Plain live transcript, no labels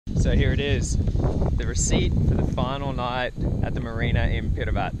So here it is, the receipt for the final night at the Marina in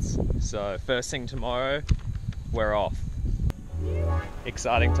Pirvats. So first thing tomorrow, we're off.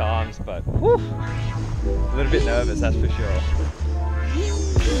 Exciting times, but whew, a little bit nervous, that's for sure.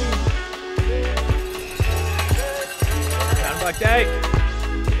 Soundbike day!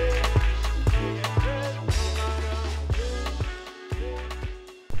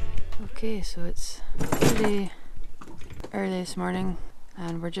 Okay, so it's really early this morning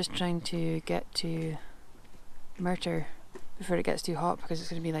and we're just trying to get to Murter before it gets too hot because it's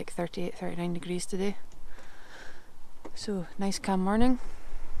going to be like 38, 39 degrees today. So nice calm morning.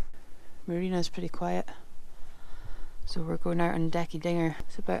 Marina's pretty quiet. So we're going out on Decky Dinger.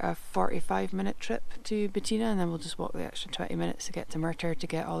 It's about a 45-minute trip to Bettina and then we'll just walk the extra 20 minutes to get to Murter to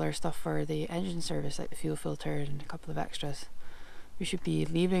get all our stuff for the engine service, like the fuel filter and a couple of extras. We should be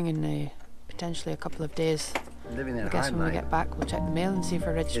leaving in potentially a couple of days. I guess when we get back we'll check the mail and see if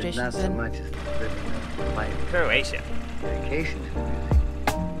our registration's in. Not so much as living life. Croatia. Dedication to music.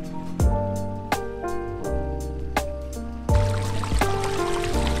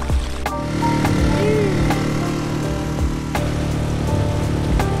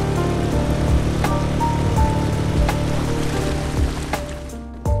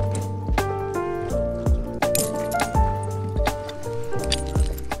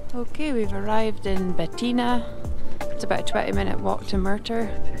 Okay, we've arrived in Bettina. It's about a 20-minute walk to Murter,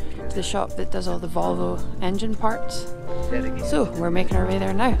 to the shop that does all the Volvo engine parts. So we're making our way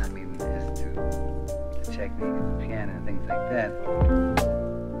there now. I mean, as to the technique of the piano and things like that.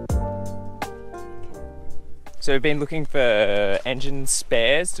 So we've been looking for engine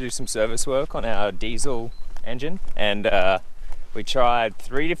spares to do some service work on our diesel engine, and we tried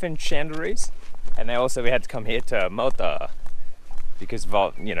 3 different chandleries, and we had to come here to Motor because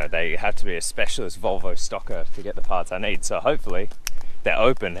they have to be a specialist Volvo stocker to get the parts I need. So hopefully they're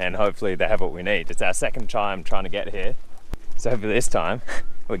open and hopefully they have what we need. It's our second time trying to get here, so hopefully this time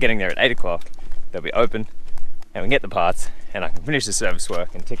we're getting there at 8 o'clock. They'll be open and we can get the parts and I can finish the service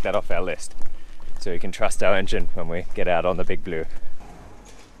work and tick that off our list, so we can trust our engine when we get out on the big blue.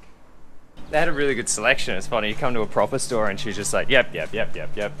 They had a really good selection. It's funny, you come to a proper store and she's just like, yep.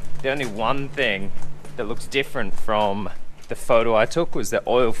 The only one thing that looks different from the photo I took was the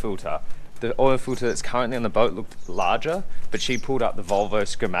oil filter. The oil filter that's currently on the boat looked larger, but she pulled up the Volvo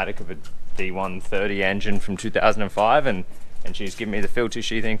schematic of a D130 engine from 2005 and she's given me the filter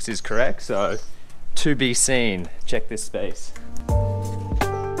she thinks is correct, so to be seen. Check this space.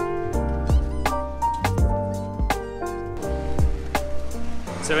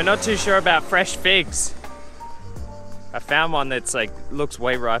 So we're not too sure about fresh figs. I found one that's like, looks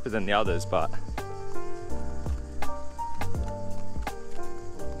way riper than the others, but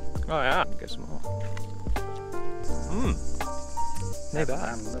oh yeah, get some more. Not bad.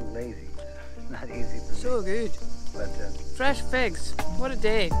 I'm a little lazy. It's not easy for me. So good. But, Fresh figs. What a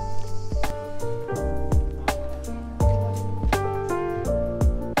day.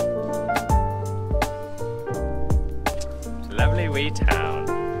 Lovely wee town.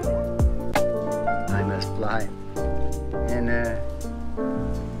 I must fly. And I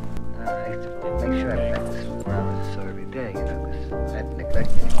have to make sure I practice 4 hours or so every day, because I've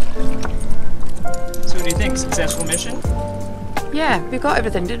neglected it. So what do you think? Successful mission? Yeah, we got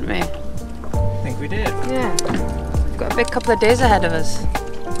everything, didn't we? I think we did. Yeah. We've got a big couple of days ahead of us.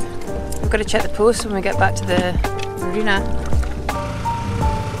 We've got to check the post when we get back to the Marina.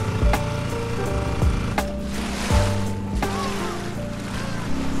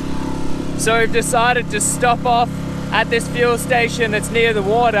 So we've decided to stop off at this fuel station that's near the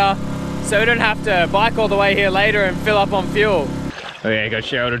water, so we don't have to bike all the way here later and fill up on fuel. Okay, got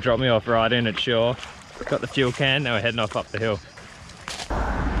Cheryl to drop me off right in at shore. Got the fuel can, now we're heading off up the hill.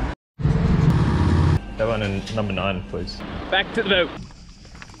 That one in number 9, please. Back to the boat.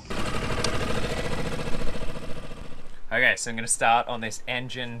 Okay, so I'm gonna start on this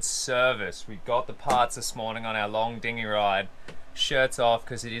engine service. We got the parts this morning on our long dinghy ride. Shirts off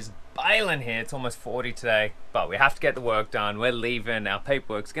because it is bailing here. It's almost 40 today, but we have to get the work done. We're leaving, our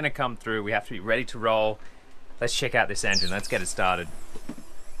paperwork's gonna come through. We have to be ready to roll. Let's check out this engine, let's get it started.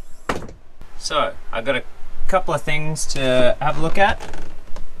 So, I've got a couple of things to have a look at.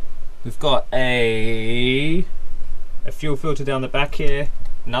 We've got a fuel filter down the back here,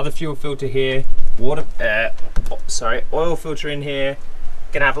 another fuel filter here, oil filter in here.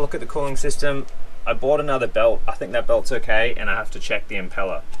 Gonna have a look at the cooling system. I bought another belt, I think that belt's okay, and I have to check the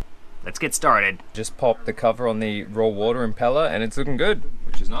impeller. Let's get started. Just popped the cover on the raw water impeller and it's looking good,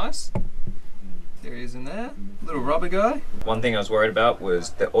 which is nice. There he is in there, little rubber guy. One thing I was worried about was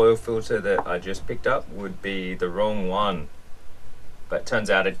the oil filter that I just picked up would be the wrong one, but it turns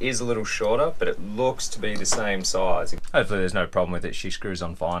out it is a little shorter, but it looks to be the same size. Hopefully there's no problem with it. She screws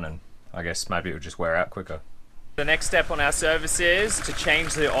on fine, and I guess maybe it'll just wear out quicker. The next step on our service is to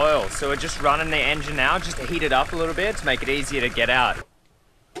change the oil. So we're just running the engine now just to heat it up a little bit to make it easier to get out.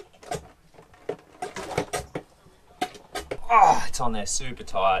 Oh, it's on there super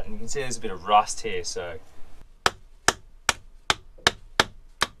tight, and you can see there's a bit of rust here, so.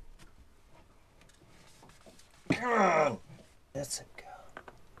 Come on! That's a go.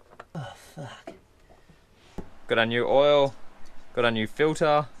 Oh, fuck. Got our new oil, got our new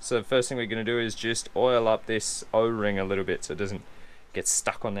filter. So the first thing we're gonna do is just oil up this O-ring a little bit so it doesn't get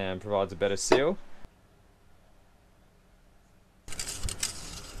stuck on there and provides a better seal.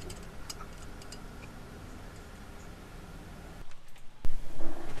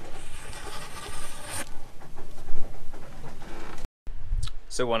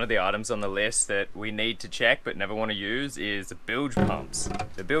 So one of the items on the list that we need to check but never want to use is the bilge pumps.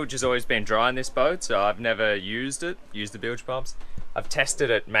 The bilge has always been dry in this boat, so I've never used the bilge pumps. I've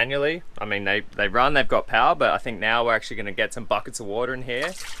tested it manually. I mean, they run, they've got power, but I think now we're actually going to get some buckets of water in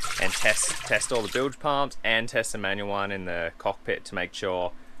here and test all the bilge pumps and test the manual one in the cockpit to make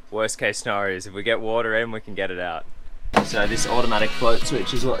sure, worst case scenario is if we get water in, we can get it out. So this automatic float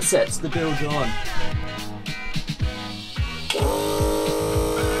switch is what sets the bilge on.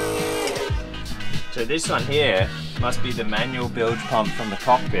 So this one here must be the manual bilge pump from the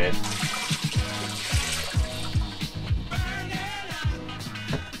cockpit.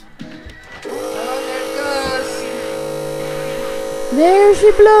 There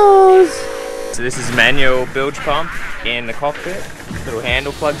she blows! So this is manual bilge pump in the cockpit. Little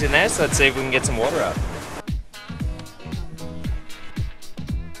handle plugged in there, so let's see if we can get some water out.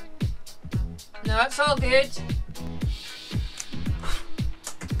 No, it's all good.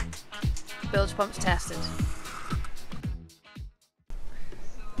 Bilge pump's tested.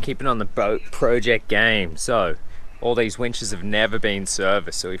 Keeping on the boat project game. So all these winches have never been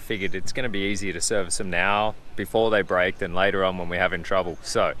serviced, so we figured it's going to be easier to service them now before they break than later on when we're having trouble.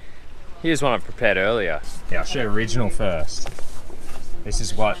 So here's one I've prepared earlier. Yeah, I'll show you original first. This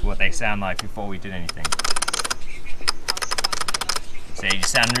is what they sound like before we did anything. So you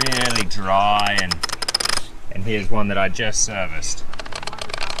sound really dry, and here's one that I just serviced.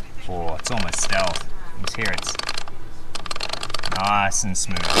 Oh, it's almost stealth. You can hear it's nice and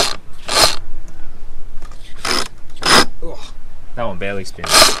smooth. Oh, that one barely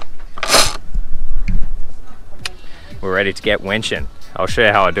spins. We're ready to get winching. I'll show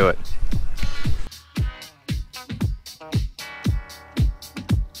you how I do it.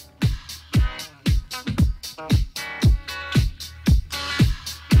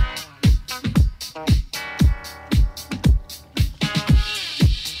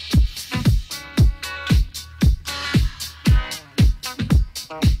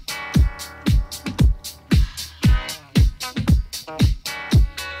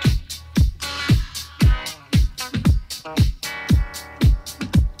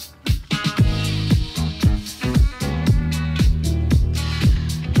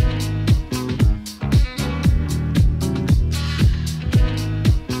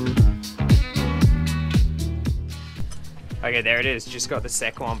 Okay, there it is. Just got the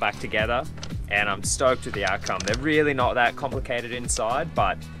second one back together, and I'm stoked with the outcome. They're really not that complicated inside,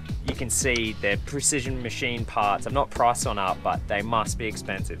 but you can see they're precision machine parts. I'm not priced on up, but they must be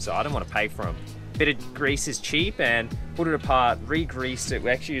expensive, so I don't want to pay for them. Bit of grease is cheap, and put it apart, re-greased it. We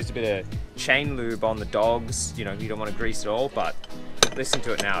actually used a bit of chain lube on the dogs. You know, you don't want to grease it all, but listen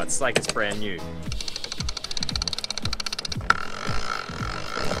to it now. It's like it's brand new.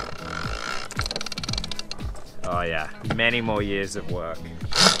 Oh yeah, many more years of work.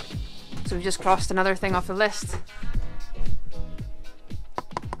 So we just crossed another thing off the list.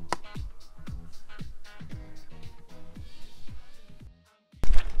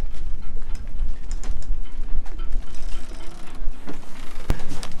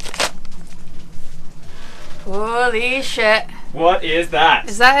 Holy shit. What is that?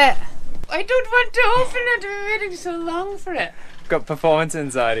 Is that it? I don't want to open it, I've been waiting so long for it. Got performance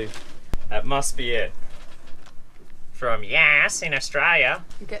anxiety. That must be it. From Yass in Australia.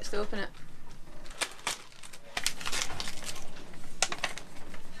 Who gets to open it?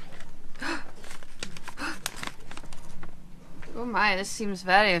 Oh my, this seems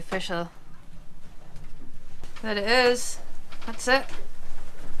very official. That it is. That's it.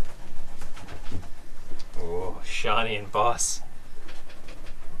 Oh, shiny and boss.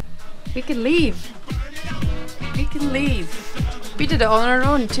 We can leave. We can leave. We did it on our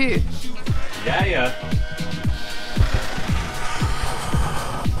own too. Yeah.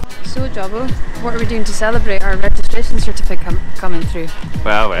 So Jobbo, what are we doing to celebrate our registration certificate coming through?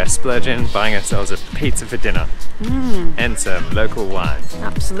 Well, we're splurging, buying ourselves a pizza for dinner and some local wine.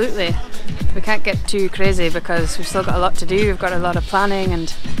 Absolutely. We can't get too crazy because we've still got a lot to do. We've got a lot of planning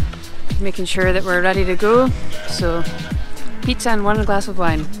and making sure that we're ready to go. So pizza and one glass of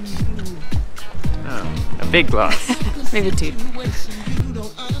wine. Oh, a big glass. Maybe two.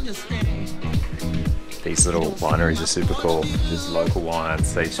 These little wineries are super cool. Just local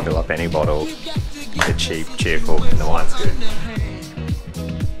wines, they just fill up any bottle. They're cheap, cheerful, and the wine's good.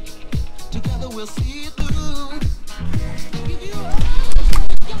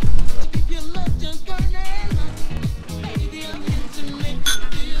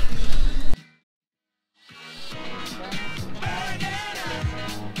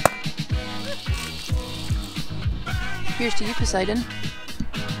 Here's to you, Poseidon.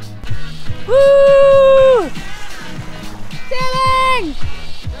 Woo! Sailing!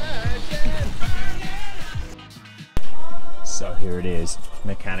 So here it is,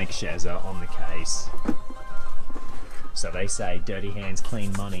 mechanic Shazza on the case. So they say dirty hands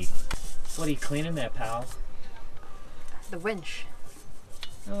clean money. What are you cleaning there, pal? The winch.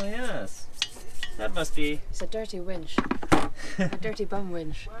 Oh yes, that must be It's a dirty winch. A dirty bum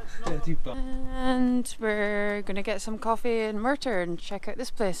winch. dirty bum. And we're gonna get some coffee in Murter and check out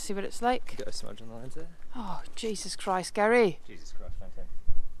this place, see what it's like. Got a smudge on the lens there. Oh, Jesus Christ, Gary. Jesus Christ, Fantastic.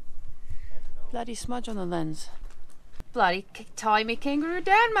 Bloody smudge on the lens. Bloody tie me kangaroo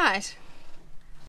down, mate.